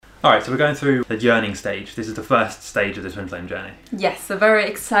All right, so we're going through the yearning stage. This is the first stage of the twin flame journey. Yes, a very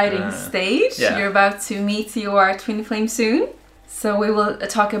exciting stage. Yeah. You're about to meet your twin flame soon. So we will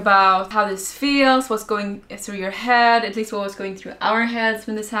talk about how this feels, what's going through your head, at least what was going through our heads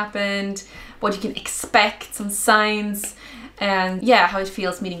when this happened, what you can expect, some signs, and yeah, how it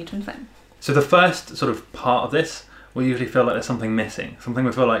feels meeting your twin flame. So the first sort of part of this, we usually feel like there's something missing. Something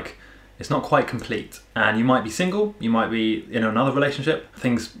we feel like it's not quite complete. And you might be single, you might be in another relationship,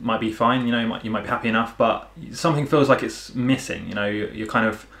 things might be fine, you know, you might be happy enough, but something feels like it's missing, you know, you're kind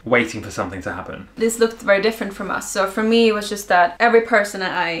of waiting for something to happen. This looked very different from us. So for me, it was just that every person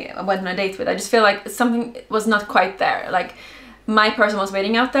I went on a date with, I just feel like something was not quite there. Like my person was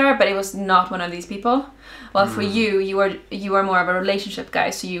waiting out there, but it was not one of these people. Well, for you are more of a relationship guy,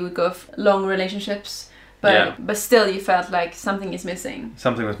 so you would go for long relationships. But still you felt like something is missing.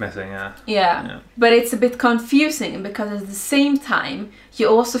 Something was missing, yeah. Yeah. But it's a bit confusing because at the same time you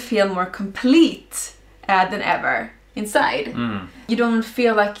also feel more complete than ever inside. You don't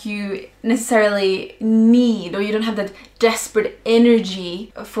feel like you necessarily need, or you don't have that desperate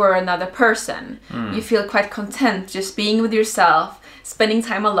energy for another person. You feel quite content just being with yourself, spending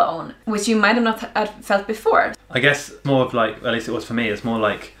time alone, which you might have not have felt before. I guess more of like, at least it was for me, it's more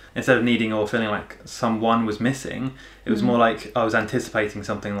like instead of needing or feeling like someone was missing, it was more like I was anticipating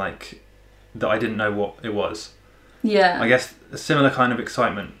something like that I didn't know what it was. Yeah. I guess a similar kind of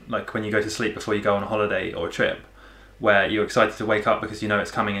excitement, like when you go to sleep before you go on a holiday or a trip, where you're excited to wake up because you know it's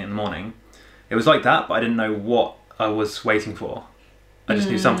coming in the morning. It was like that, but I didn't know what I was waiting for. I just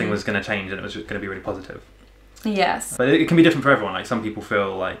knew something was going to change and it was going to be really positive. Yes. But it can be different for everyone. Like some people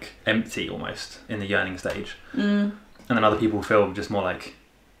feel like empty almost in the yearning stage. And then other people feel just more like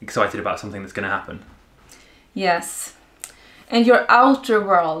excited about something that's going to happen. Yes. And your outer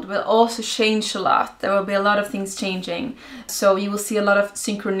world will also change a lot. There will be a lot of things changing. So you will see a lot of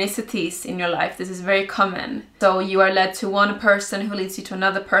synchronicities in your life. This is very common. So you are led to one person who leads you to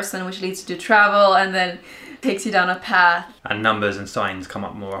another person, which leads you to travel and then takes you down a path. And numbers and signs come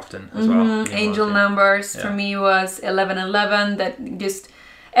up more often as well. Angel numbers for me was 1111, that just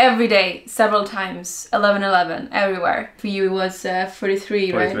every day, several times, 1111, everywhere. For you it was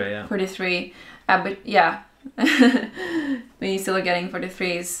 43, right? 43, yeah. 43. But yeah. When you still are getting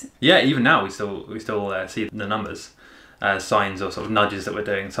 43s. Yeah, even now we still see the numbers as signs or sort of nudges that we're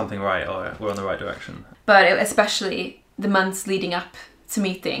doing something right or we're on the right direction. But especially the months leading up to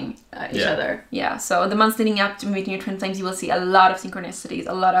meeting each other. Yeah, so the months leading up to meeting your twin flames, you will see a lot of synchronicities,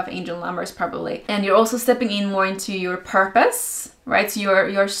 a lot of angel numbers probably. And you're also stepping in more into your purpose, right? So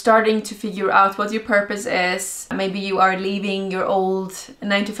you're starting to figure out what your purpose is. Maybe you are leaving your old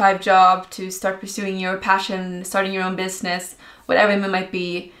 9-to-5 job to start pursuing your passion, starting your own business, whatever it might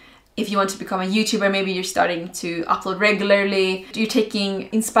be. If you want to become a YouTuber, maybe you're starting to upload regularly. You're taking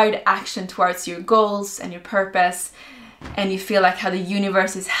inspired action towards your goals and your purpose. And you feel like how the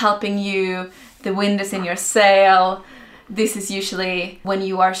universe is helping you, the wind is in your sail. This is usually when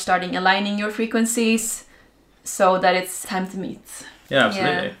you are starting aligning your frequencies so that it's time to meet. Yeah,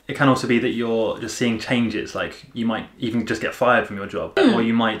 absolutely. Yeah. It can also be that you're just seeing changes, like you might even just get fired from your job, or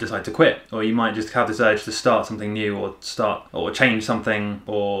you might decide to quit, or you might just have this urge to start something new or change something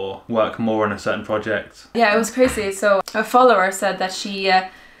or work more on a certain project. Yeah, it was crazy. So a follower said that she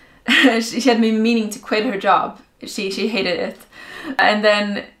had been meaning to quit her job. She hated it. And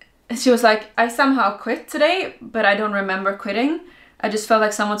then she was like, I somehow quit today, but I don't remember quitting. I just felt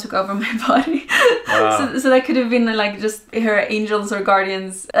like someone took over my body. Wow. So that could have been like just her angels or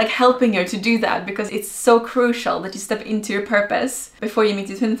guardians like helping her to do that, because it's so crucial that you step into your purpose before you meet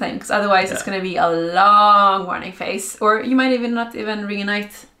your twin flame, because otherwise it's going to be a long warning phase, or you might even not even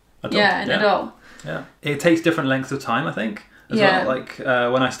reunite at all. Yeah. It takes different lengths of time, I think. As well. Like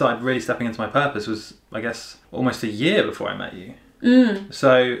when I started really stepping into my purpose was, I guess, almost a year before I met you.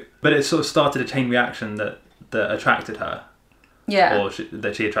 So, but it sort of started a chain reaction that attracted her. Yeah. Or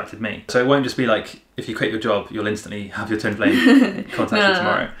that she attracted me. So it won't just be like, if you quit your job, you'll instantly have your twin flame contact you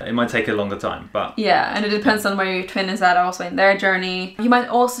tomorrow. It might take a longer time, but... Yeah, and it depends on where your twin is at also in their journey. You might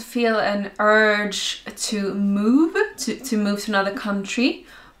also feel an urge to move, to move to another country,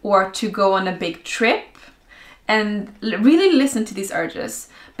 or to go on a big trip. And really listen to these urges,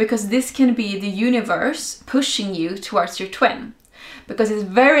 because this can be the universe pushing you towards your twin. Because it's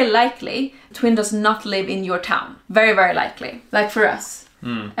very likely twin does not live in your town. Very, very likely. Like for us,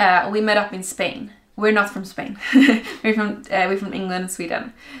 we met up in Spain. We're not from Spain. we're from England and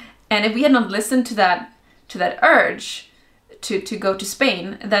Sweden. And if we had not listened to that urge to go to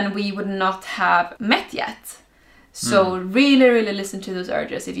Spain, then we would not have met yet. So really, really listen to those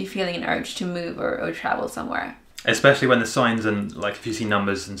urges if you're feeling an urge to move or travel somewhere. especially when the signs and like if you see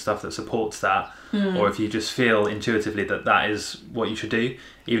numbers and stuff that supports that, or if you just feel intuitively that that is what you should do,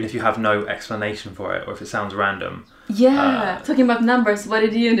 even if you have no explanation for it or if it sounds random. Yeah, talking about numbers, what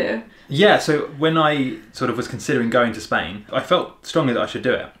did you do? Yeah, so when I sort of was considering going to Spain, I felt strongly that I should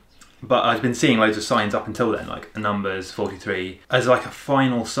do it. But I'd been seeing loads of signs up until then, like numbers, 43. As like a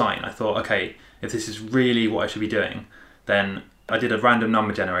final sign, I thought, okay, if this is really what I should be doing, then I did a random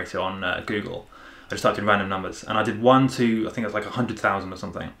number generator on Google. I just typed in random numbers, and I did 1 to, I think it was like 100,000 or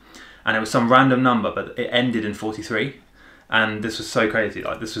something. And it was some random number, but it ended in 43. And this was so crazy.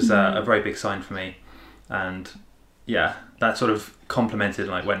 Like this was a very big sign for me. And yeah, that sort of complemented,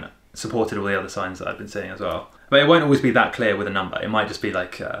 like when supported all the other signs that I've been seeing as well. But it won't always be that clear with a number. It might just be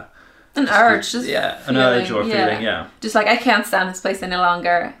like an urge, just an urge or a feeling. Yeah, just like I can't stand this place any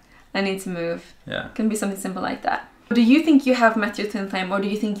longer. I need to move. Yeah, it can be something simple like that. Do you think you have met your twin flame, or do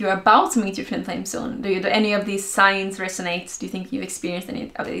you think you're about to meet your twin flame soon? Do any of these signs resonate? Do you think you've experienced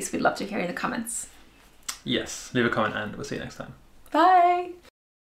any of these? We'd love to hear in the comments. Yes, leave a comment and we'll see you next time. Bye.